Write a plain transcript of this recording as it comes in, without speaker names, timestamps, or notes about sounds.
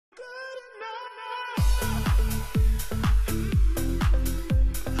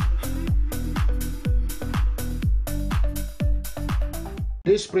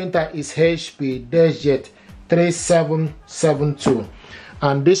This printer is HP Deskjet 3772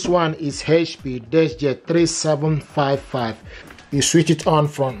 and this one is HP Deskjet 3755. You switch it on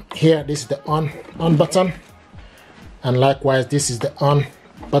from here. This is the on button, and likewise this is the on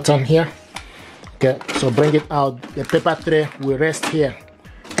button here. Okay, so bring it out. The paper tray will rest here.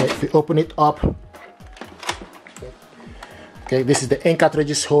 Okay, if you open it up, okay, this is the ink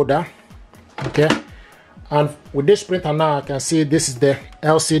cartridges holder. Okay, and with this printer now, I can see this is the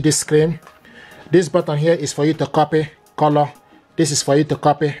LCD screen. This button here is for you to copy color. This is for you to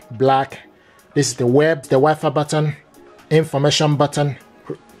copy black. This is the web, the Wi-Fi button, information button,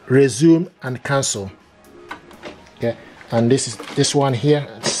 resume and cancel. Okay, and this is this one here,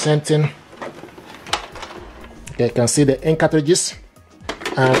 sent in. Okay, you can see the ink cartridges,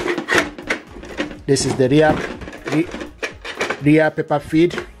 and this is the rear paper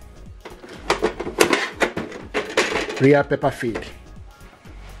feed. Rear paper feed.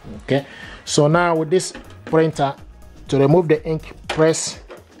 Okay, so now with this printer, to remove the ink, press,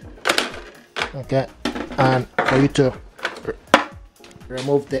 okay, and for you to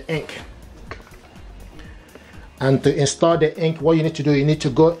remove the ink. And to install the ink, what you need to do, you need to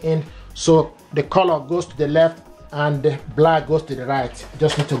go in, so the color goes to the left and the black goes to the right. You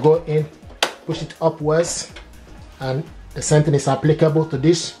just need to go in, push it upwards, and the same thing is applicable to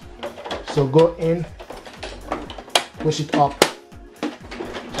this. So go in, push it up.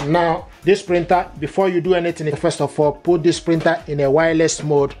 And now this printer, before you do anything, first of all, put this printer in a wireless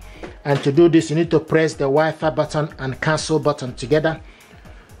mode. And to do this, you need to press the Wi-Fi button and cancel button together.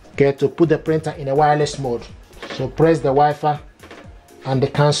 Okay, to put the printer in a wireless mode. So press the Wi-Fi and the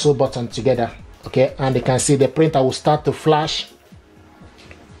cancel button together. Okay, and you can see the printer will start to flash.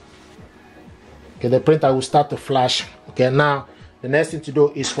 Okay, the printer will start to flash. Okay, now the next thing to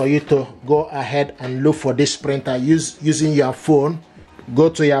do is for you to go ahead and look for this printer using your phone. Go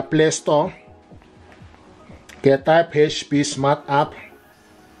to your Play Store. Okay, type HP Smart App.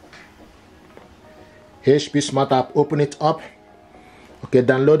 HP Smart App, open it up. Okay,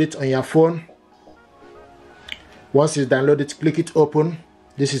 download it on your phone. Once it's downloaded, click it open.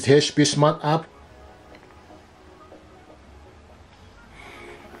 This is HP Smart App.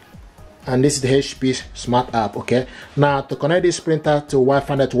 And this is the HP Smart App. Okay, now to connect this printer to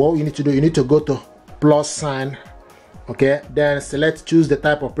Wi-Fi network, what you need to do, you need to go to plus sign. Okay, then select, choose the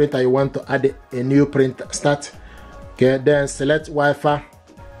type of printer you want to add a new printer, start. Okay, then select Wi-Fi.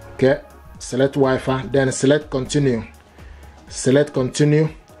 Okay, select Wi-Fi, then select continue. Select continue,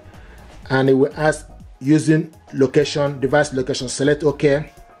 and it will ask using location, device location. Select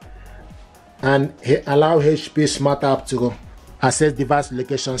OK, and allow HP Smart App to access device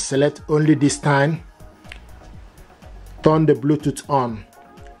location. Select only this time. Turn the Bluetooth on.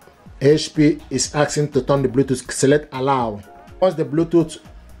 HP is asking to turn the Bluetooth. Select allow. Once the Bluetooth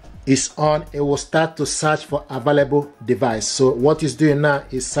is on, it will start to search for available device. So what it's doing now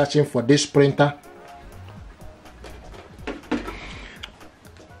is searching for this printer,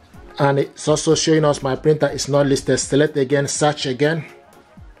 and it's also showing us my printer is not listed. Select again, search again.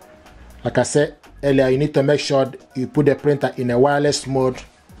 Like I said earlier, you need to make sure you put the printer in a wireless mode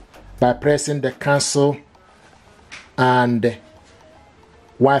by pressing the cancel and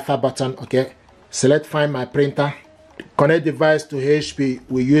Wi-Fi button. Okay, select find my printer, connect device to HP.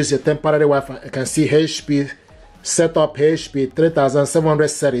 We use a temporary Wi-Fi. You can see HP setup, HP 3700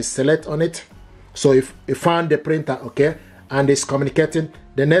 series. Select on it. So if you found the printer, okay, and it's communicating,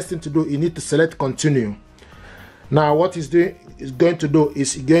 the next thing to do, you need to select continue. Now what it's doing is going to do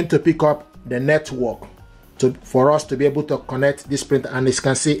is going to pick up the network for us to be able to connect this printer. And as you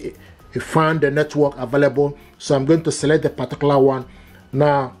can see, it found the network available. So I'm going to select the particular one.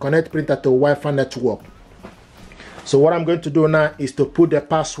 Now connect printer to Wi-Fi network. So what I'm going to do now is to put the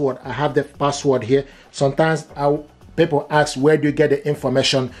password. I have the password here. Sometimes people ask, where do you get the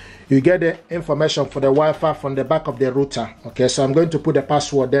information? You get the information for the Wi-Fi from the back of the router. Okay, so I'm going to put the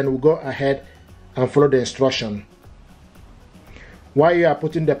password, then we'll go ahead and follow the instruction. While you are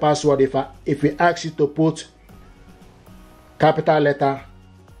putting the password, if we ask you to put capital letter,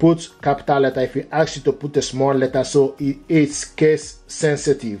 put capital letter. If we ask you to put a small letter, so it's case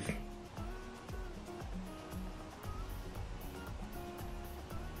sensitive.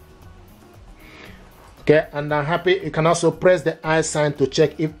 Okay, and I'm happy. You can also press the I sign to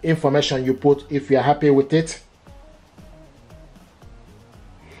check if information you put, if you are happy with it.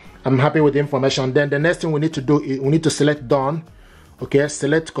 I'm happy with the information. Then the next thing we need to do is we need to select done. Okay,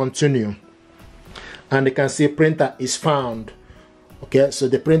 select continue, and you can see printer is found. Okay, so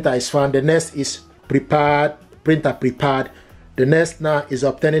the printer is found. The next is prepared, printer prepared. The next now is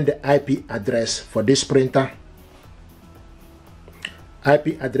obtaining the IP address for this printer.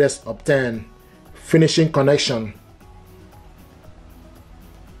 IP address obtained, finishing connection.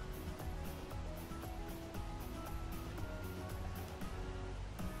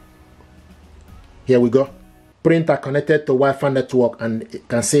 Here we go. Printer connected to Wi-Fi network, and you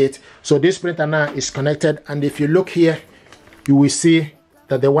can see it. So this printer now is connected, and if you look here, you will see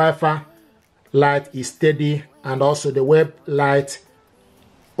that the Wi-Fi light is steady, and also the web light,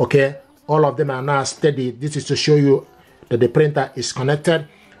 okay, all of them are now steady. This is to show you that the printer is connected.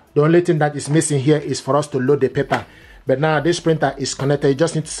 The only thing that is missing here is for us to load the paper. But now this printer is connected. You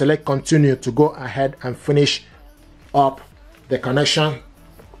just need to select continue to go ahead and finish up the connection.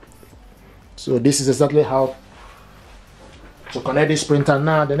 So this is exactly how to connect this printer.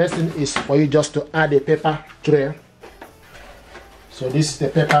 Now the next thing is for you just to add a paper tray. So this is the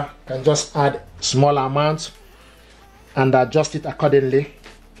paper. You can just add small amounts and adjust it accordingly.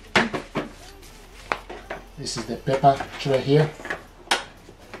 This is the paper tray here.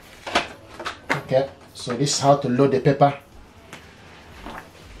 Okay, so this is how to load the paper.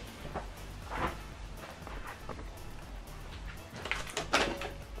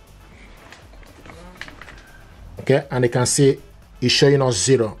 Okay, and you can see it's showing us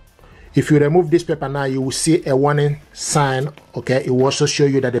 0. If you remove this paper now, you will see a warning sign. Okay, it will also show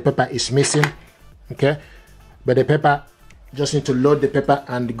you that the paper is missing. Okay, but the paper, just need to load the paper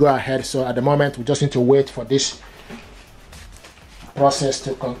and go ahead. So at the moment, we just need to wait for this process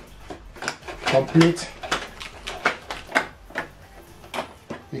to complete.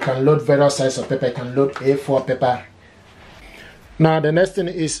 You can load various sizes of paper. You can load A4 paper. Now the next thing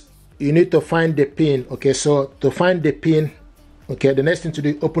is you need to find the pin. Okay, so to find the pin, okay, the next thing to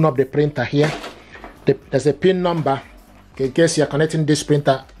do, open up the printer here. There's a pin number. Okay, in case you're connecting this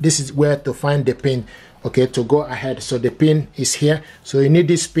printer, this is where to find the pin. Okay, to go ahead. So the pin is here. So you need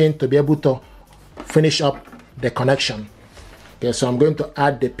this pin to be able to finish up the connection. Okay, so I'm going to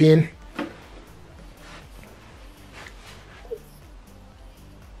add the pin.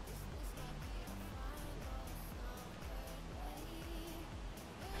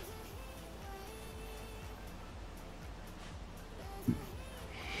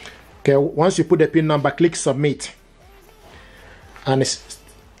 Okay, once you put the pin number, click submit, and you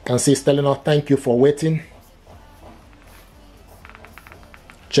can see it's telling us thank you for waiting.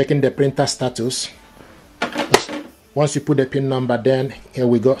 Checking the printer status. Once you put the pin number, then here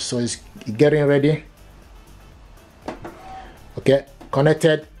we go. So it's getting ready. Okay,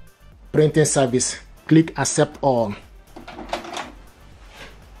 connected printing service. Click accept all.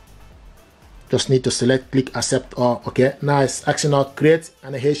 Just need to select click accept all. Okay, now it's asking us create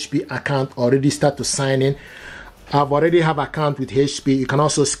an HP account or register to sign in. I've already have account with HP. You can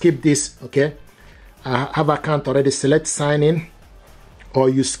also skip this. Okay, I have account already. Select sign in, or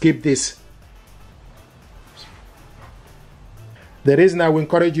you skip this. The reason I will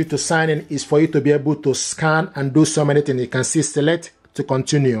encourage you to sign in is for you to be able to scan and do so many things. You can see select to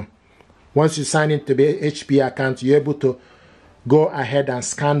continue. Once you sign in to the HP account, you're able to go ahead and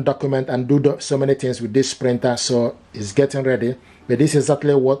scan document and do so many things with this printer. So it's getting ready. But this is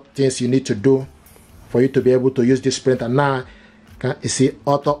exactly what things you need to do for you to be able to use this printer. Now you see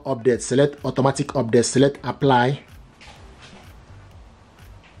auto update. Select automatic update. Select apply.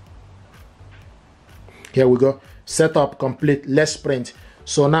 Here we go. Setup complete. Let's print.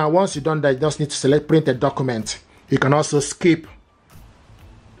 So now once you've done that, you just need to select print a document. You can also skip.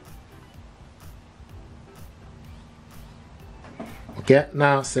 Okay,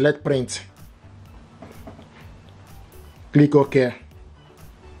 now select print. Click OK.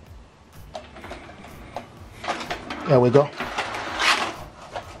 There we go.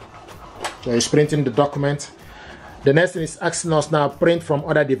 So it's printing the document. The next thing is asking us now print from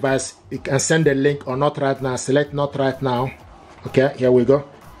other device. You can send the link or not right now. Select not right now. Okay, here we go.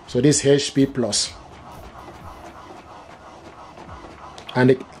 So this HP Plus.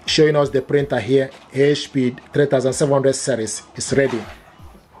 And it's showing us the printer here, HP 3700 series is ready.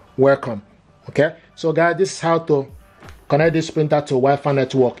 Welcome. Okay, so guys, this is how to connect this printer to Wi-Fi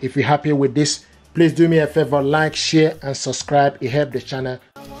network. If you're happy with this, please do me a favor, like, share and subscribe. It helps the channel.